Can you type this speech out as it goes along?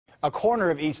A corner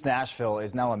of East Nashville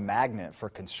is now a magnet for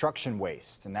construction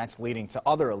waste, and that's leading to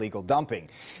other illegal dumping.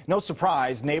 No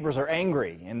surprise, neighbors are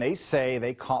angry, and they say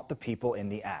they caught the people in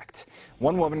the act.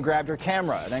 One woman grabbed her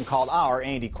camera and then called our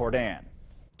Andy Cordan.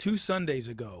 2 Sundays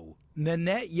ago,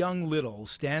 Nanette Little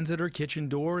stands at her kitchen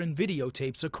door and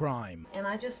videotapes a crime. And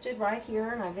I just stood right here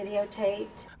and I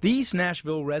videotaped. The East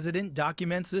Nashville resident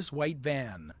documents this white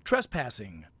van,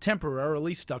 trespassing,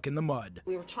 temporarily stuck in the mud.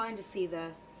 We were trying to see the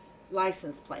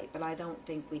license plate, but I don't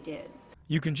think we did.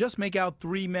 You can just make out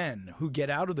 3 men who get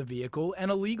out of the vehicle and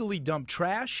illegally dump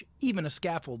trash, even a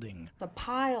scaffolding. The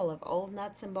pile of old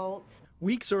nuts and bolts.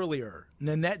 Weeks earlier,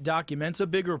 Nanette documents a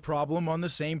bigger problem on the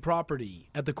same property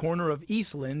at the corner of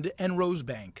Eastland and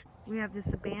Rosebank. We have this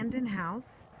abandoned house.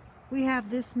 We have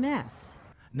this mess.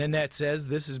 Nanette says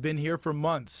this has been here for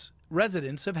months.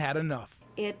 Residents have had enough.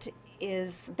 It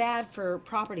is bad for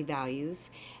property values,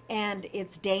 and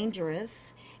it's dangerous.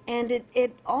 And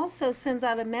it also sends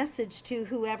out a message to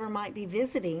whoever might be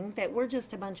visiting that we're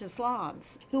just a bunch of slobs.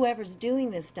 Whoever's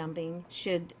doing this dumping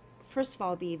should, first of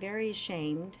all, be very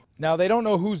ashamed. Now, they don't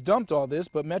know who's dumped all this,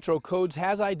 but Metro Codes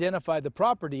has identified the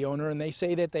property owner, and they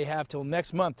say that they have till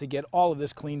next month to get all of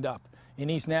this cleaned up. In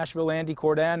East Nashville, Andy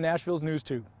Cordan, Nashville's News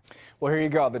 2. Well, here you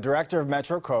go. The director of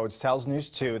Metro Codes tells News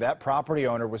 2 that property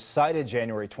owner was cited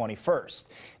January 21st.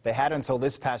 They had until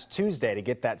this past Tuesday to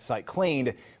get that site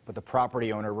cleaned, but the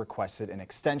property owner requested an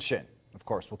extension. Of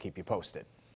course, we'll keep you posted.